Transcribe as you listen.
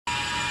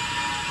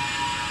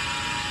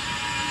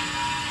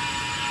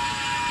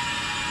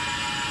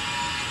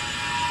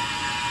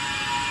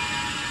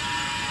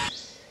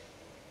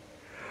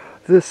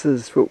This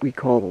is what we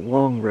call the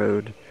long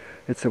road.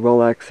 It's a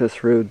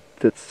well-access road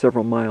that's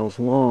several miles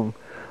long.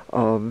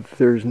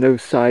 There's no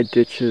side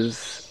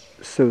ditches,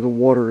 so the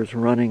water is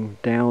running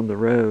down the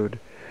road.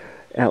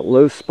 At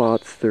low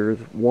spots, there's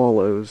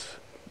wallows.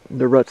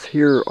 The ruts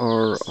here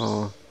are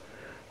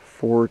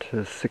 4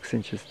 to 6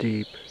 inches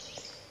deep.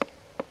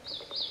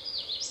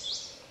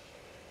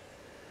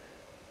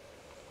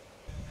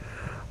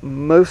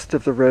 Most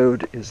of the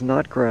road is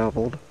not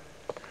graveled.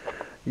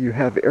 You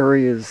have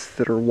areas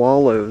that are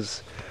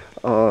wallows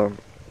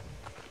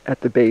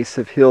at the base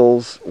of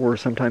hills, or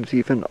sometimes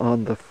even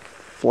on the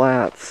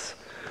flats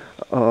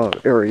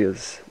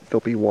areas.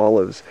 There'll be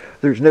wallows.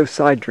 There's no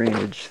side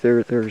drainage.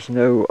 There's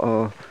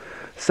no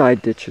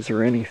side ditches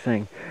or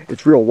anything.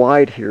 It's real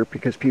wide here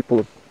because people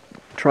have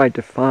tried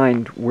to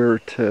find where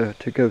to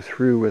go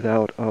through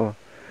without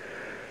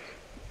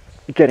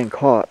getting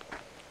caught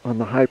on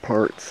the high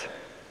parts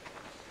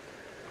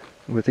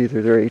with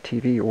either their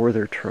ATV or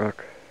their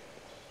truck.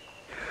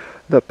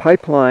 The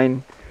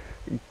pipeline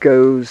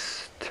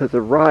goes to the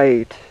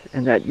right,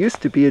 and that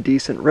used to be a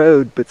decent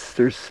road, but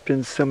there's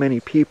been so many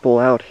people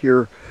out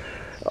here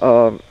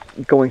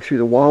going through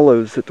the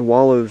wallows that the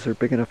wallows are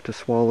big enough to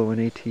swallow an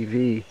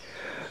ATV.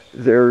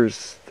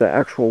 There's the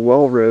actual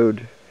well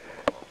road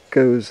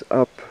goes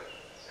up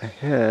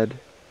ahead.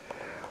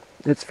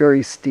 It's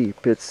very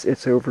steep.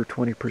 It's over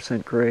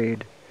 20%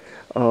 grade.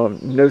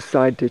 No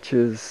side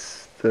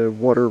ditches. The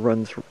water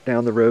runs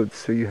down the road,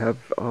 so you have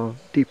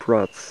deep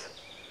ruts.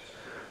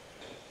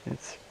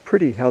 It's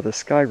pretty how the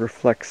sky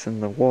reflects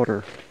in the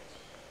water.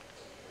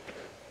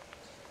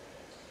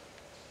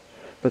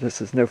 But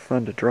this is no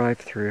fun to drive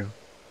through.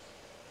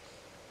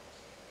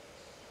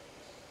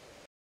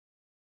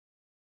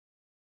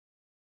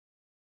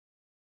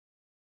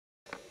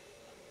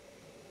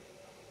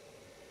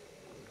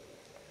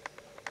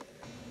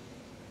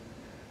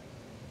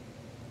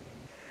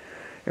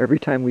 Every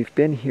time we've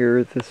been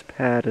here, this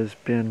pad has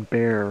been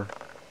bare.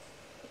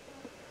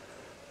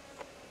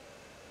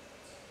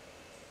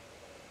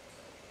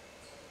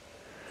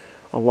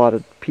 A lot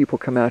of people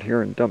come out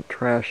here and dump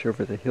trash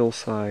over the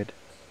hillside.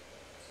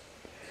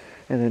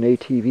 And then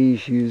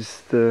ATVs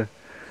use the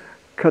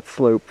cut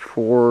slope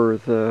for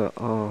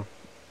the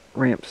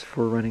ramps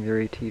for running their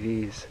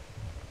ATVs.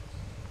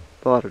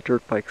 A lot of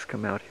dirt bikes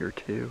come out here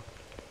too.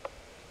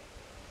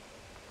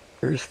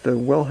 There's the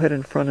wellhead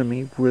in front of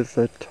me with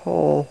a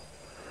tall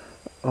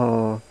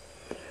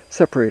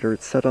separator.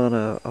 It's set on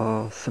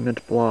a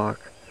cement block.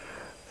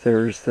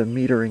 There's the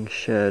metering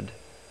shed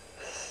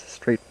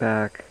straight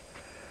back,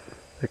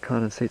 the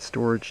condensate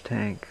storage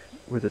tank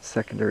with its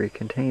secondary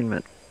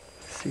containment.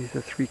 See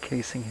the 3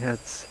 casing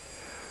heads.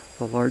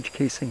 The large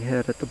casing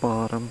head at the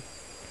bottom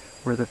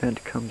where the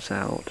vent comes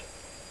out.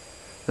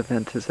 The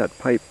vent is that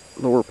pipe,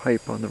 lower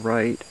pipe on the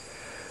right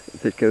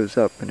that goes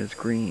up and is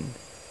green.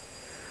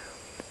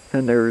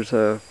 Then there's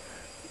a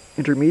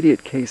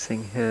intermediate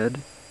casing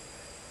head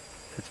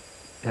that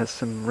has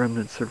some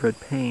remnants of red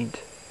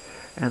paint,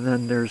 and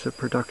then there's a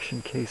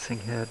production casing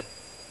head.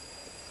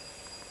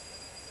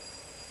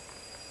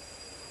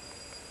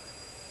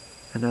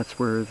 And that's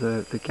where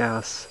the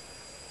gas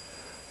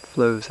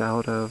flows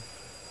out of.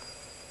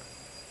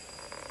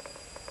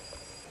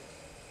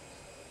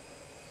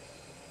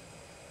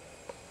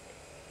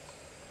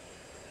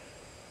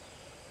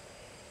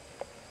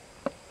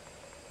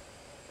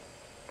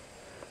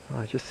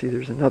 I just see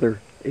there's another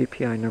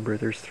API number.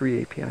 There's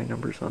 3 API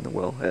numbers on the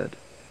wellhead.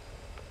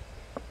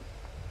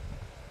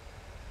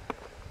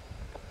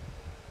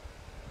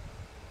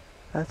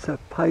 That's a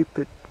pipe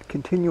that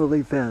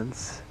continually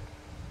vents.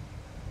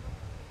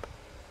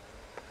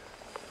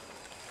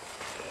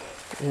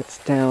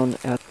 It's down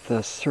at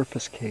the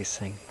surface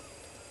casing.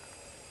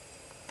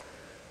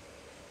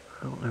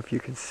 I don't know if you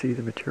can see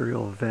the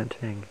material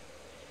venting.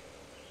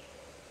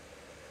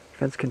 It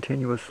vents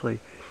continuously.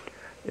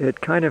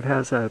 It kind of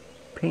has a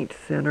paint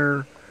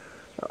thinner,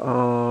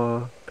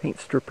 paint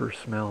stripper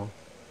smell.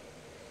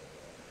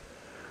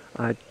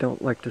 I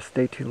don't like to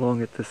stay too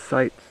long at this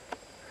site.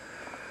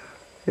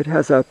 It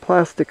has a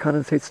plastic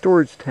condensate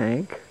storage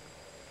tank.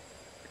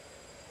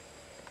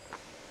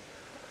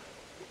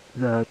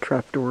 The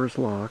trapdoor is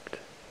locked.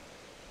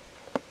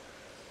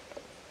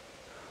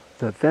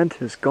 The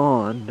vent is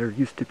gone. There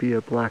used to be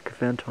a black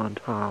vent on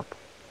top.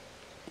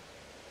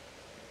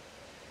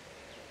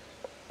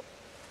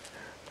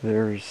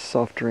 There's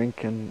soft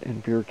drink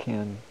and beer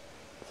can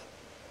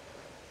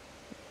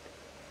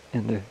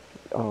in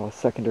the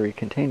secondary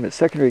containment.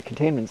 Secondary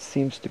containment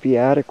seems to be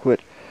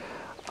adequate.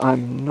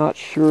 I'm not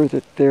sure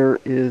that there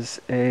is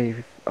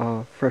a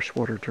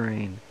freshwater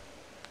drain.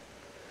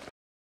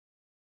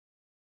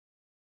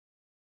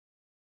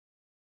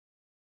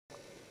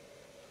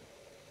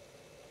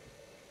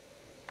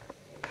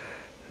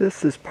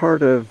 This is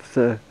part of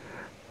the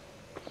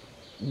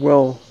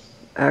well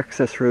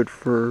access road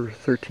for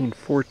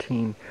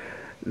 1314.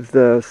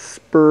 The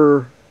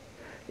spur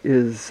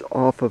is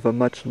off of a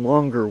much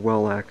longer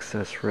well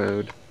access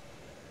road.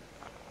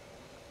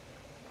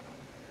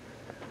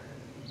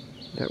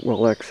 That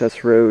well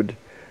access road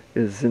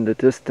is in the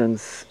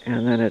distance,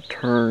 and then it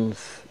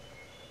turns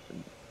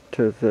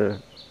to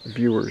the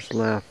viewer's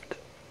left.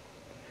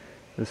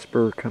 The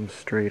spur comes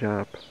straight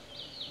up.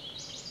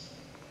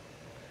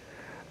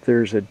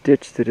 There's a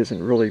ditch that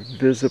isn't really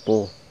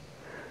visible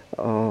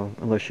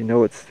unless you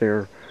know it's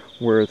there,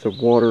 where the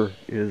water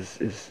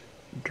is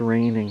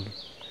draining.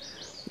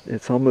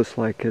 It's almost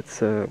like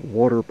it's a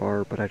water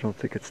bar, but I don't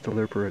think it's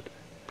deliberate.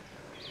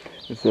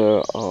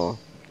 The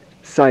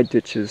side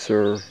ditches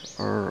are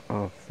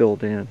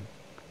filled in.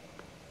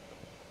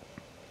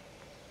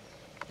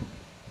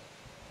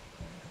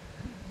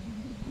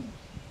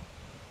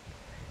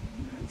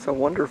 It's a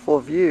wonderful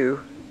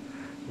view,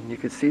 and you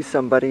could see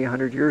somebody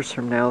 100 years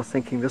from now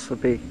thinking this will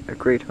be a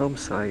great home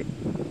site.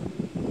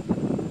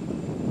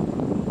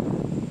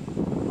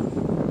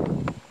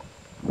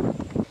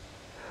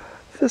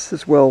 This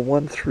is well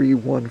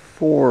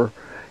 1314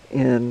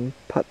 in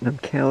Putnam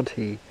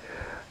County.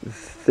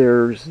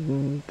 There's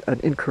an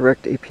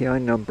incorrect API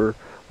number.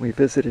 We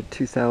visited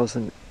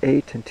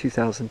 2008 and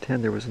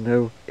 2010. There was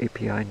no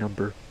API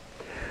number.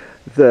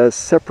 The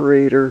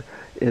separator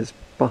is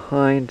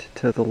behind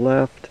to the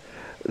left.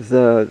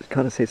 The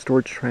condensate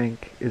storage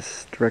tank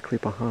is directly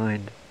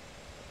behind.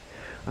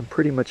 I'm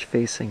pretty much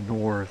facing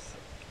north.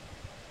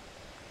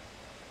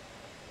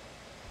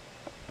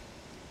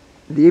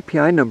 The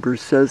API number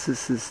says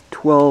this is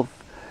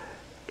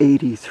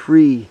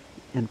 1283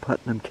 in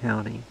Putnam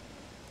County.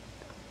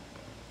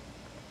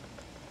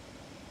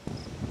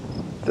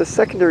 The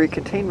secondary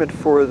containment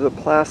for the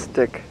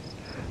plastic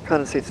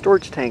condensate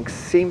storage tank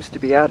seems to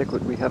be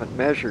adequate. We haven't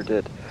measured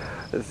it.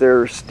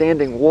 There's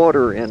standing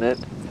water in it.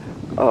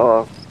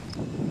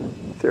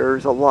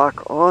 There's a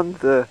lock on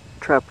the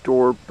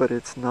trapdoor, but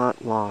it's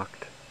not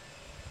locked.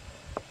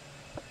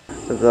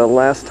 The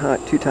last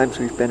two times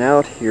we've been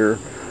out here,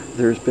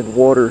 there's been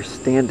water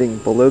standing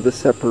below the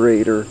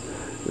separator.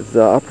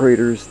 The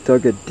operators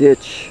dug a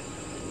ditch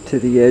to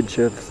the edge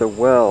of the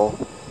well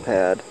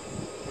pad.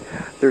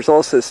 There's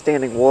also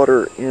standing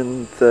water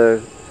in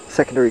the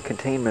secondary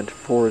containment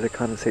for the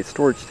condensate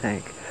storage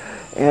tank.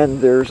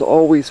 And there's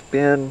always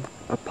been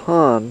a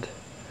pond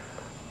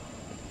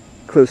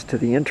close to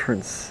the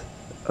entrance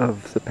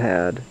of the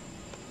pad.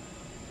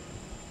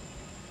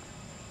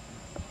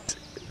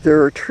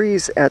 There are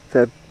trees at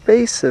the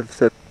base of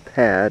the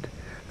pad,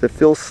 the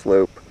fill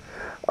slope.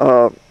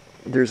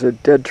 There's a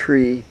dead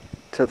tree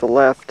to the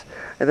left,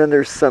 and then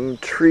there's some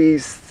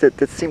trees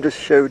that seem to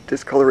show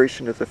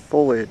discoloration of the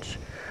foliage.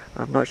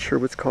 I'm not sure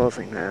what's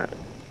causing that.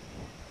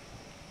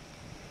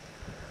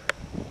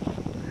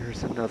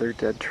 There's another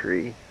dead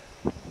tree,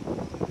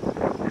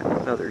 and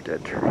another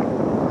dead tree.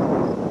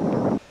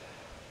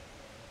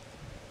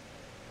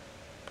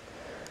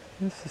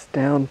 This is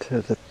down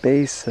to the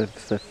base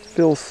of the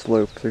fill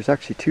slope. There's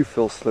actually two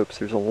fill slopes.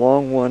 There's a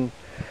long one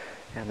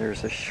and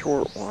there's a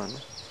short one.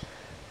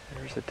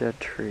 There's a dead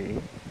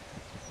tree.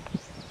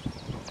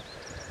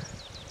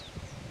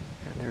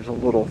 And there's a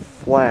little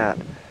flat.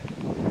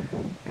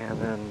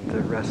 And then the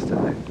rest of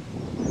the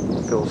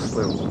fill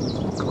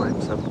slope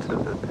climbs up to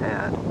the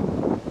pad.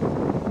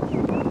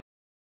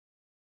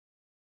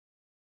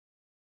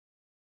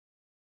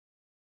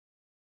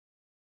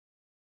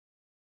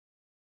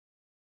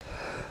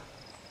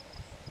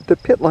 The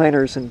pit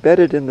liner is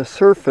embedded in the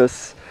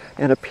surface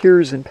and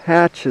appears in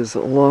patches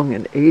along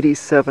an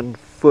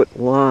 87-foot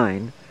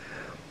line.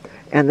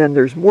 And then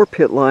there's more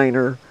pit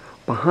liner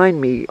behind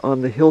me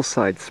on the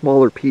hillside,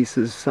 smaller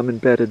pieces, some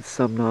embedded,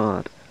 some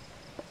not.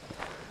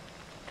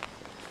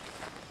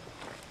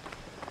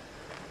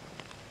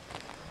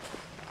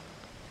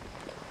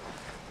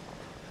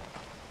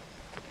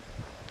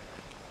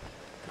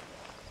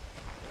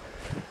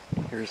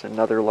 Here's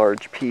another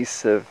large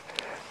piece of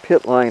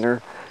pit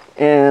liner.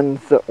 And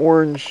the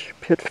orange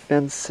pit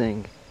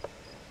fencing.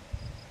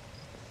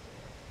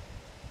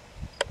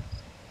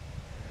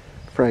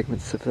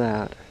 Fragments of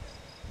that.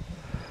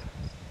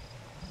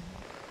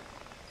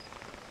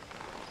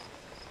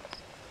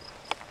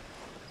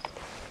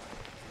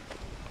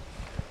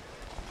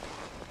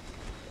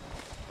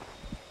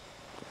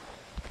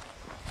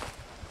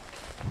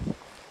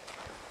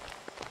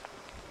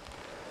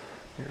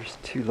 There's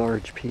two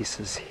large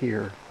pieces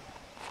here.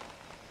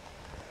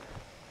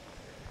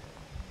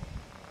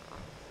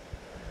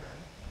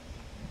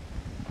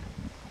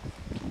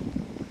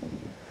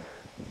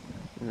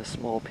 A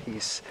small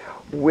piece.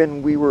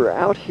 When we were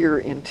out here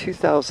in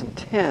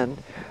 2010,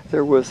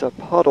 there was a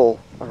puddle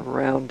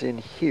around in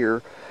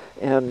here,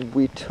 and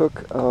we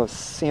took a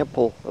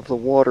sample of the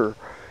water,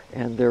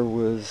 and there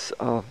was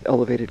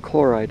elevated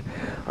chloride.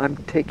 I'm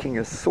taking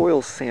a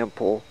soil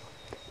sample.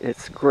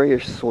 It's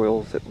grayish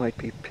soil that might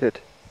be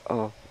pit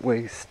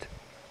waste.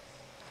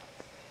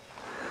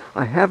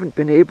 I haven't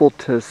been able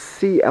to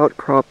see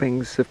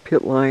outcroppings of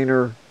pit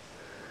liner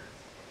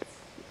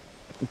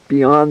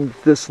beyond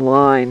this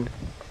line,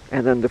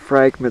 and then the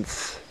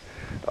fragments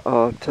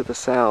to the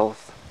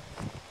south.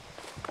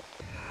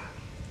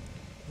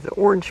 The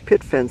orange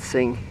pit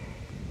fencing,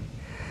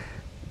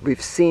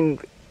 we've seen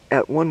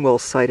at one well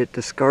site it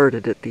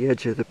discarded at the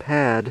edge of the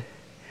pad.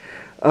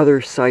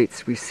 other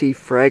sites we see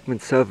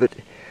fragments of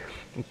it,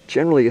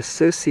 generally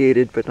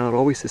associated but not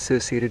always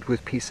associated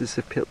with pieces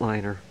of pit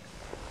liner.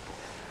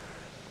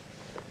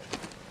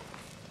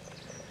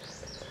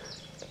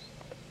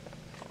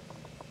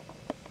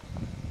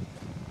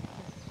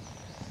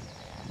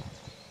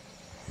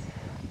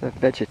 The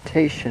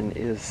vegetation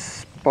is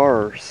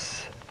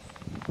sparse.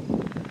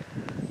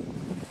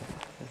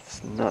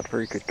 It's not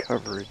very good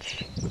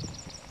coverage.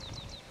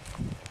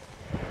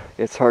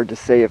 It's hard to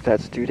say if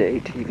that's due to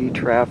ATV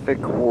traffic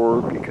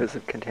or because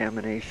of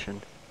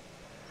contamination.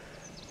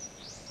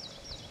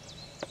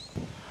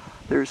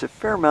 There's a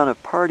fair amount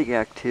of party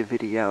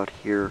activity out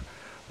here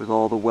with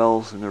all the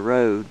wells and the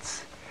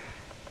roads.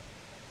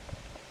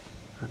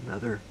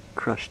 Another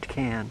crushed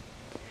can.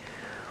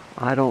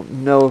 I don't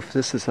know if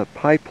this is a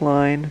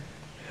pipeline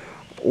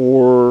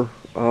or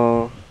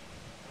an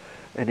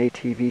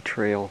ATV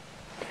trail,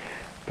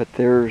 but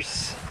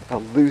there's a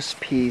loose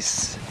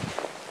piece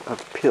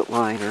of pit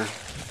liner.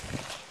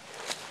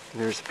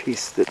 And there's a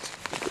piece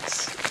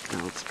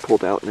it's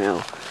pulled out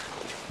now.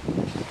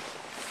 And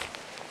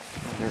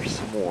there's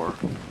some more.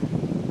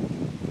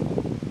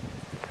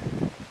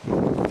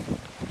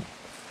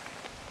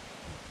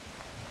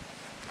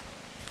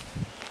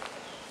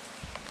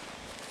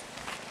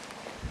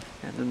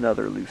 And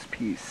another loose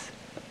piece.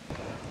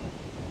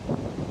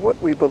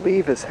 What we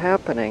believe is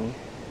happening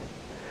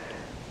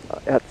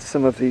at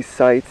some of these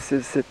sites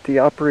is that the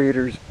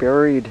operators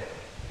buried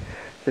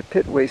the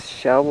pit waste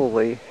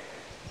shallowly,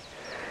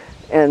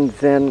 and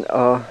then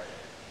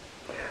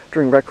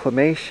during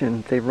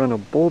reclamation they run a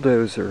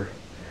bulldozer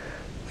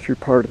through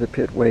part of the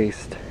pit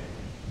waste.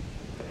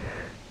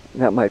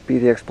 And that might be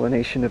the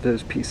explanation of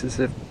those pieces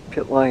of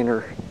pit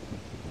liner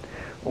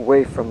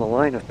away from the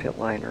line of pit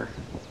liner.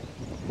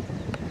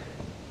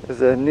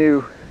 There's a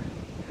new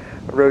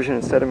erosion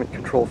and sediment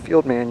control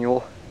field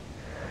manual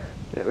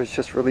that was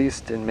just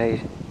released in May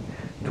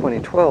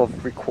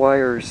 2012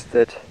 requires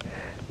that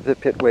the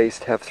pit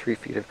waste have 3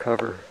 feet of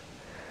cover.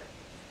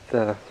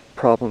 The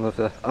problem of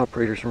the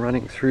operators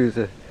running through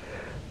the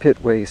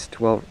pit waste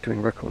while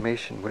doing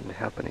reclamation wouldn't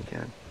happen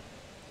again.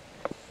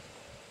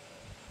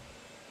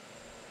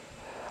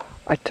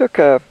 I took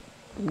a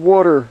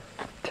water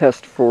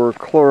test for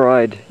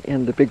chloride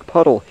in the big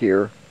puddle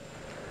here,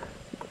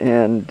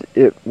 and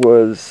it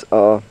was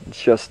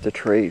just a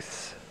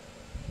trace.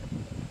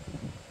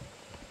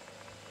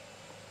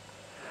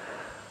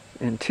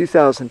 In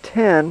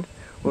 2010,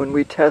 when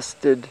we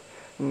tested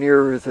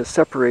near the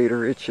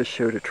separator, it just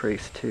showed a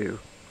trace too.